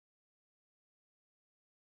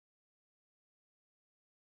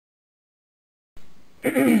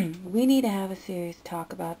we need to have a serious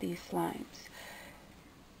talk about these slimes,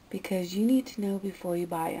 because you need to know before you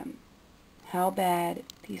buy them how bad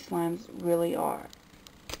these slimes really are.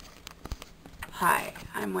 Hi,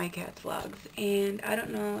 I'm Ycaters Vlogs, and I don't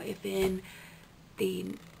know if in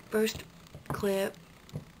the first clip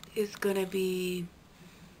is gonna be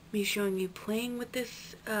me showing you playing with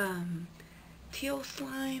this teal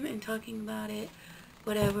slime and talking about it,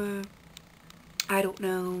 whatever, I don't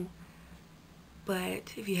know.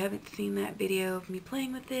 But if you haven't seen that video of me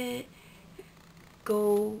playing with it,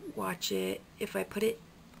 go watch it. If I put it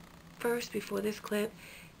first before this clip,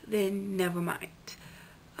 then never mind.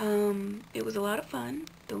 It was a lot of fun,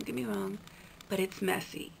 don't get me wrong, but it's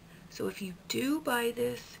messy. So if you do buy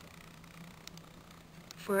this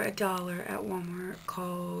for $1 at Walmart,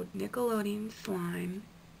 called Nickelodeon Slime,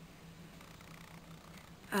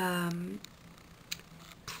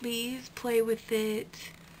 please play with it.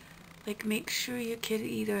 Like, make sure your kid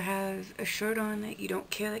either has a shirt on that you don't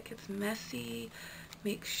care that gets messy.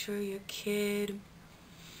 Make sure your kid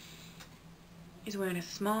is wearing a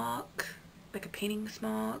smock, like a painting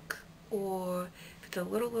smock, or if it's a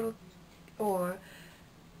little, or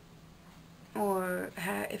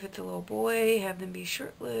if it's a little boy, have them be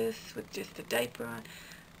shirtless with just a diaper on.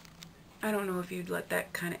 I don't know if you'd let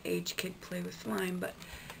that kind of age kid play with slime, but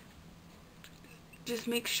just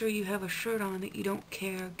make sure you have a shirt on that you don't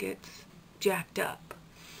care gets jacked up.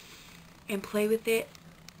 And play with it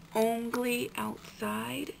only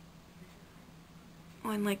outside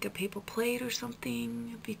on like a paper plate or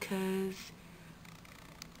something, because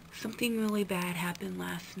something really bad happened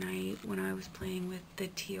last night when I was playing with the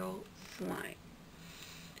teal slime.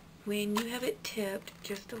 When you have it tipped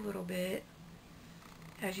just a little bit,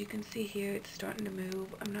 as you can see here, it's starting to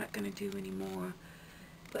move. I'm not going to do any more,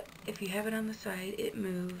 but if you have it on the side, it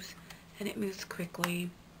moves, and it moves quickly.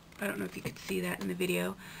 I don't know if you could see that in the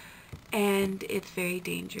video, and it's very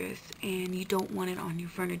dangerous, and you don't want it on your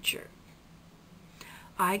furniture.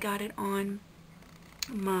 I got it on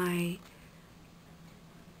my,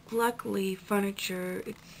 luckily, furniture.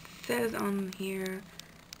 It says on here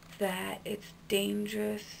that it's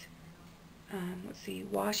dangerous. Let's see,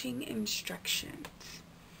 washing instructions.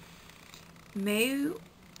 May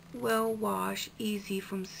well wash easy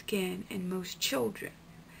from skin in most children's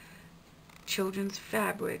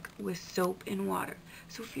fabric with soap and water.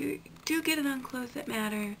 So if you do get it on clothes that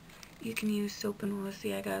matter, you can use soap and water.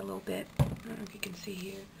 See, I got a little bit, I don't know if you can see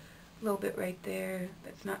here, a little bit right there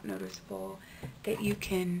that's not noticeable, that you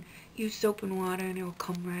can use soap and water and it will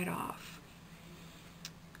come right off.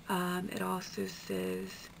 It also says,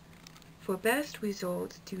 for best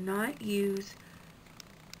results, do not use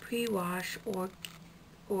pre-wash or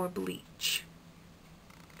bleach.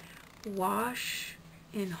 Wash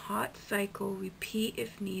in hot cycle, repeat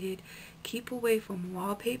if needed. Keep away from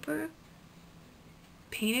wallpaper,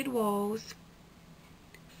 painted walls,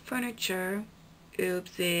 furniture,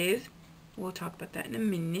 oopsies, we'll talk about that in a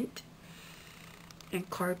minute, and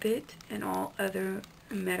carpet and all other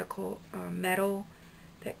metal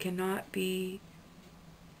that cannot be.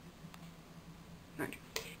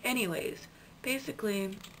 Anyways,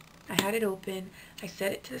 basically, I had it open. I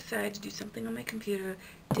set it to the side to do something on my computer.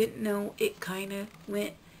 Didn't know it kind of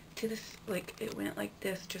went to this, like, it went like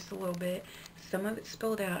this just a little bit. Some of it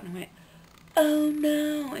spilled out, and I went, oh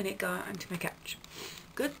no, and it got onto my couch.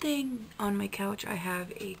 Good thing on my couch I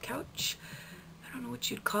have a couch, I don't know what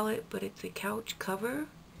you'd call it, but it's a couch cover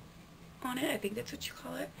on it. I think that's what you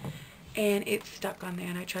call it. And it's stuck on there,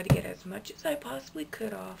 and I tried to get as much as I possibly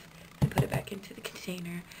could off and put it back into the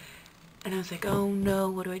container. And I was like, oh no,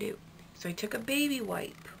 what do I do? So I took a baby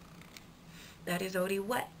wipe that is already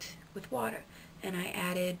wet with water, and I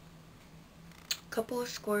added a couple of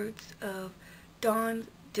squirts of Dawn's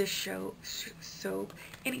dish soap.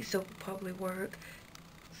 Any soap would probably work.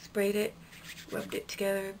 Sprayed it, rubbed it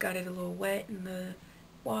together, got it a little wet in the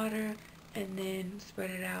water, and then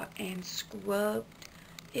spread it out and scrubbed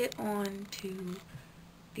it onto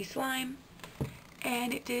the slime,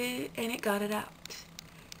 and it did, and it got it out.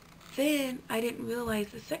 Then I didn't realize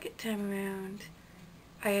the second time around,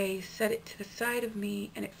 I set it to the side of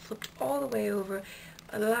me and it flipped all the way over.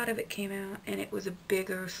 A lot of it came out, and it was a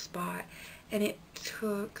bigger spot, and it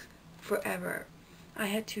took forever. I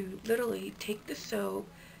had to literally take the soap,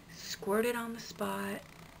 squirt it on the spot,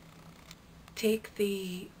 take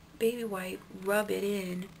the baby wipe, rub it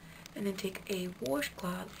in, and then take a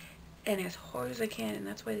washcloth, and as hard as I can, and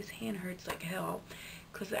that's why this hand hurts like hell,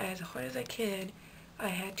 because as hard as I can, I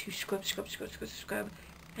had to scrub,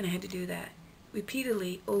 and I had to do that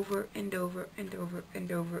repeatedly over and over and over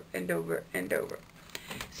and over and over and over.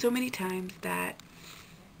 So many times that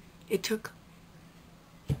it took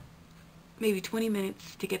maybe 20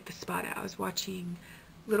 minutes to get the spot out. I was watching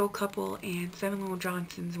Little Couple and Seven Little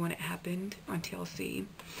Johnsons when it happened on TLC.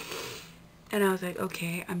 And I was like,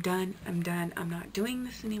 okay, I'm done. I'm not doing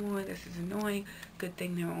this anymore. This is annoying. Good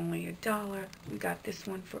thing they were only $1. We got this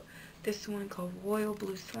one called Royal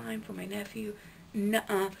Blue Slime for my nephew.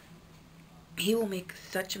 Nuh-uh. He will make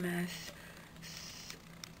such a mess.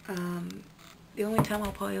 The only time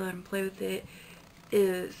I'll probably let him play with it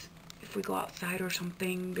is if we go outside or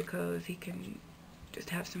something, because he can just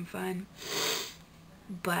have some fun.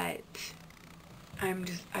 But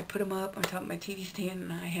I put him up on top of my TV stand,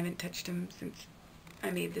 and I haven't touched him since I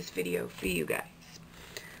made this video for you guys.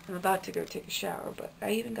 I'm about to go take a shower, but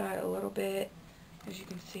I even got a little bit, as you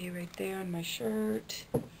can see right there on my shirt,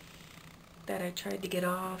 that I tried to get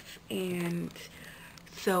off. And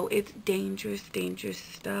so it's dangerous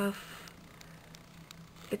stuff.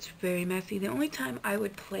 It's very messy. The only time I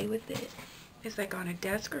would play with it is like on a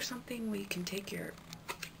desk or something, where you can take your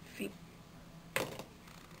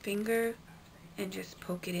finger and just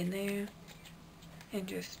poke it in there and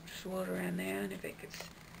just swirl it around there, and if it gets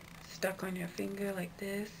stuck on your finger like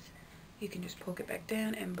this, you can just poke it back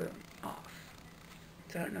down and boom, off.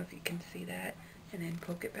 So I don't know if you can see that. And then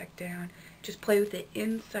poke it back down. Just play with it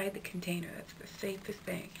inside the container. That's the safest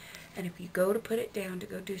thing. And if you go to put it down to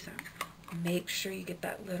go do something, make sure you get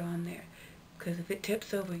that lid on there, because if it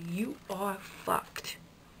tips over, you are fucked.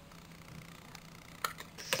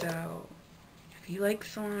 So if you like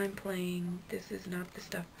slime playing, this is not the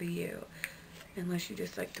stuff for you, unless you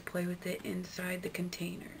just like to play with it inside the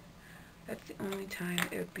container. That's the only time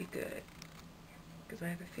it would be good, because I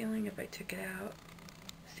have a feeling if I took it out,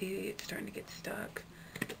 see, it's starting to get stuck.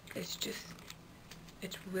 It's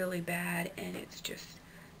really bad, and it's just,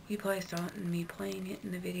 you probably saw it in me playing it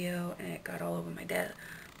in the video, and it got all over my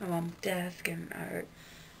mom's desk, and I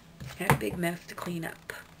had a big mess to clean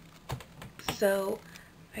up. So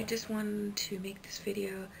I just wanted to make this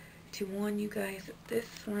video to warn you guys that this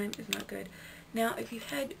slime is not good. Now,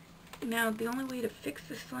 the only way to fix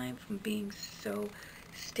the slime from being so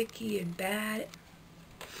sticky and bad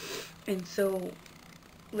and so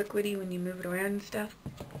liquidy when you move it around and stuff,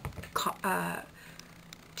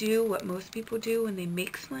 do what most people do when they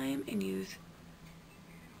make slime and use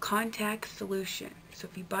contact solution. So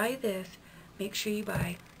if you buy this, make sure you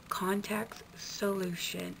buy contact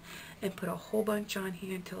solution and put a whole bunch on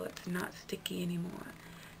here until it's not sticky anymore,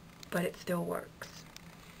 but it still works.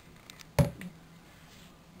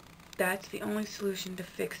 That's the only solution to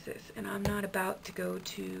fix this. And I'm not about to go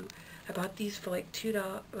to, I bought these for like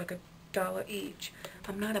 $2, like $1 each.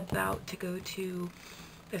 I'm not about to go to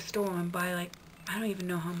the store and buy like, I don't even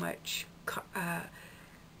know how much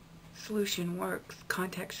solution works,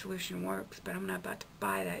 contact solution works, but I'm not about to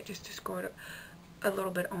buy that just to squirt a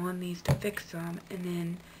little bit on these to fix them and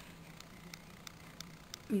then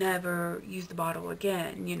never use the bottle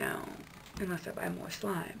again, you know, unless I buy more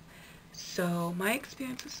slime. So my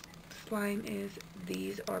experience with slime is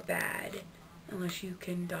these are bad unless you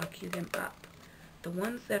can docu them up. The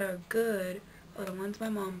ones that are good are the ones my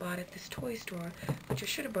mom bought at this toy store, which I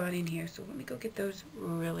should have brought in here, so let me go get those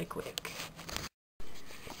really quick.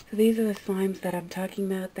 So these are the slimes that I'm talking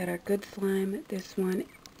about that are good slime. This one,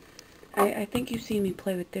 I think you've seen me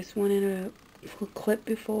play with this one in a clip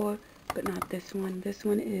before, but not this one. This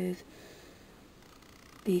one is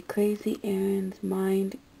the Crazy Aaron's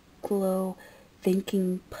Mind Glow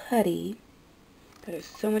Thinking Putty. That is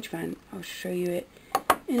so much fun. I'll show you it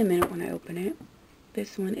in a minute when I open it.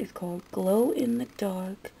 This one is called Glow in the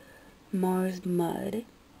Dark Mars Mud.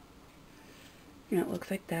 And it looks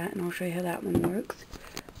like that, and I'll show you how that one works.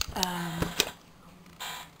 I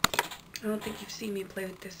don't think you've seen me play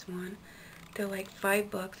with this one. They're like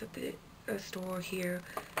 $5 at a store here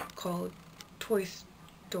called Toy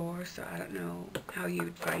Store, so I don't know how you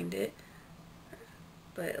would find it.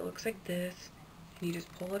 But it looks like this, and you just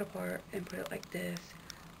pull it apart and put it like this.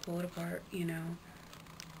 Pull it apart, you know.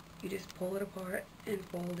 You just pull it apart and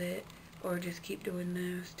fold it, or just keep doing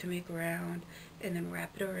this to make a round, and then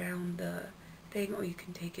wrap it around the thing, or you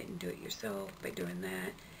can take it and do it yourself by doing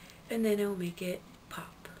that, and then it'll make it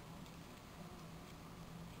pop.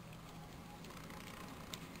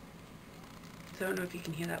 So I don't know if you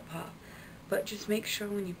can hear that pop, but just make sure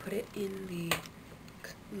when you put it in the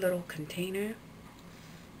little container,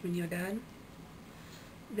 when you're done,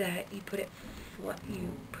 that you put it,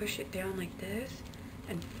 you push it down like this,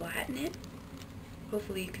 and flatten it.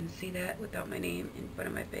 Hopefully you can see that without my name in front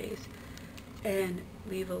of my face. And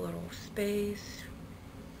leave a little space.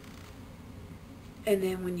 And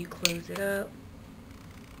then when you close it up,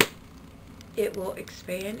 it will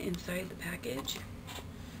expand inside the package.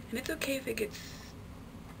 And it's okay if it gets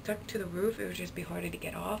stuck to the roof, it would just be harder to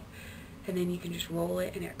get off. And then you can just roll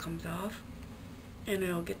it and it comes off. And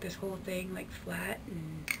it'll get this whole thing like flat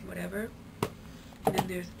and whatever. And then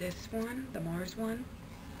there's this one, the Mars one.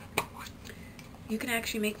 You can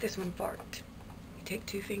actually make this one fart. You take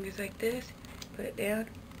 2 fingers like this, put it down,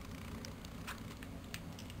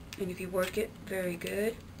 and if you work it very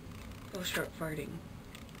good, it'll start farting.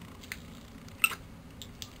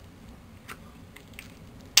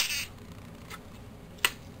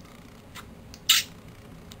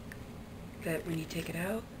 That when you take it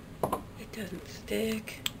out, it doesn't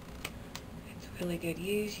stick. It's really good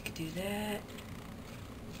use. You could do that.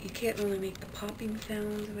 You can't really make the popping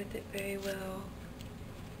sounds with it very well.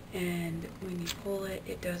 And when you pull it,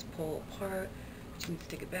 it does pull apart. You can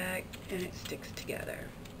stick it back and it sticks together.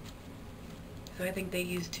 So I think they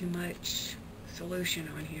used too much solution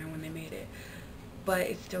on here when they made it. But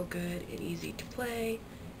it's still good and easy to play.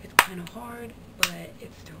 It's kind of hard, but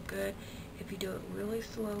it's still good. If you do it really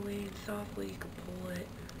slowly and softly, you can pull it.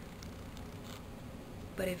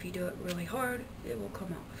 But if you do it really hard, it will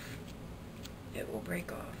come off. It will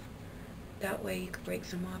break off. That way you can break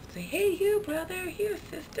some off and say, hey, you brother, here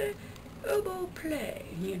sister, oboe play,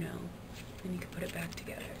 you know. And you can put it back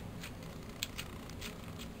together.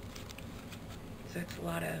 So it's a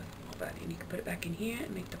lot of fun. And you can put it back in here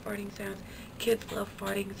and make the farting sounds. Kids love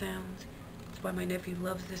farting sounds. That's why my nephew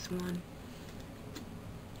loves this one.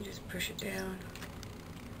 You just push it down.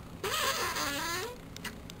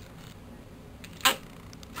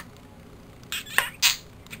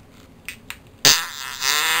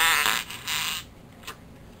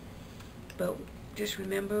 But just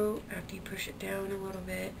remember, after you push it down a little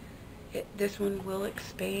bit, this one will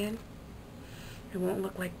expand. It won't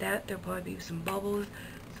look like that. There'll probably be some bubbles.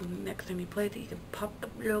 So next time you play it, you can pop the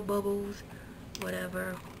little bubbles,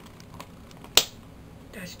 whatever.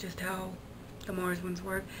 That's just how the Mars ones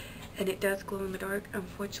work. And it does glow in the dark.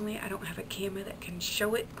 Unfortunately, I don't have a camera that can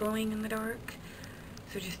show it glowing in the dark.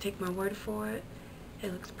 So just take my word for it.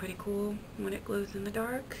 It looks pretty cool when it glows in the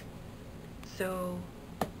dark. So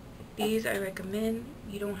these I recommend.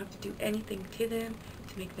 You don't have to do anything to them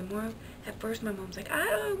to make them work. At first my mom's like,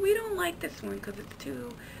 we don't like this one because it's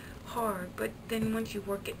too hard. But then once you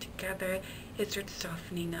work it together, it starts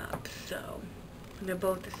softening up. So, and they're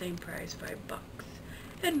both the same price, $5.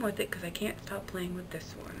 And worth it because I can't stop playing with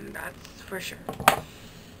this one. That's for sure.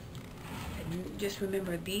 And just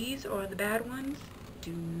remember, these are the bad ones.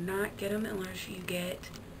 Do not get them unless you get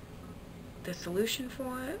the solution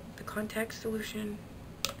for it, the contact solution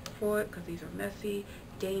for it, because these are messy,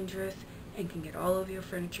 dangerous, and can get all over your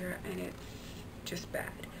furniture, and it's just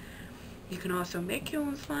bad. You can also make your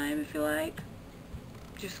own slime if you like.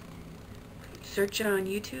 Just search it on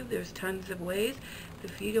YouTube. There's tons of ways.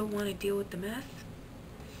 If you don't want to deal with the mess,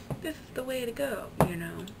 this is the way to go, you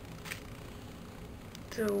know.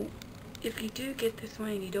 So if you do get this one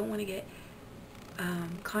and you don't want to get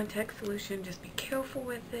contact solution, just be careful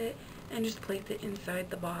with it and just place it inside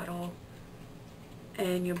the bottle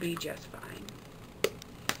and you'll be just fine.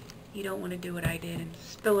 You don't want to do what I did and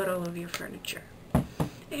spill it all over your furniture.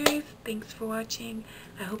 Anyways, thanks for watching.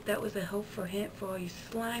 I hope that was a helpful hint for all you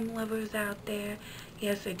slime lovers out there.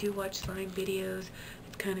 Yes, I do watch slime videos.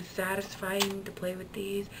 It's kind of satisfying to play with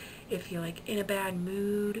these. If you're like in a bad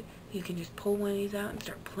mood, you can just pull one of these out and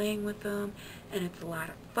start playing with them. And it's a lot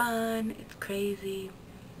of fun. It's crazy.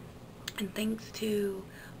 And thanks to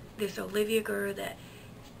this Olivia girl that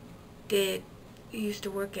used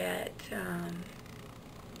to work at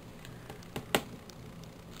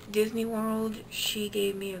Disney World, she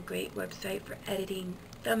gave me a great website for editing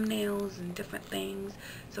thumbnails and different things,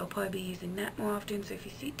 so I'll probably be using that more often. So if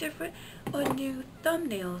you see different or new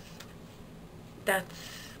thumbnails, that's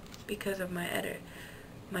because of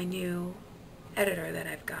my new editor that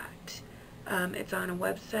I've got. It's on a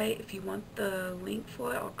website. If you want the link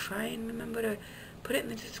for it, I'll try and remember to put it in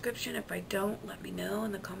the description. If I don't, let me know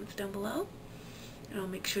in the comments down below, and I'll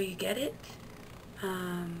make sure you get it.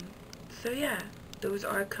 So yeah, those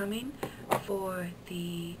are coming for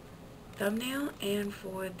the thumbnail and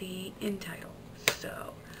for the end title.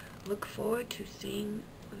 So look forward to seeing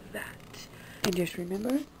that. And just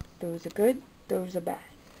remember, those are good, those are bad.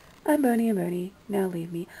 I'm Bernie and Bernie. Now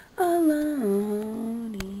leave me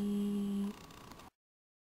alone.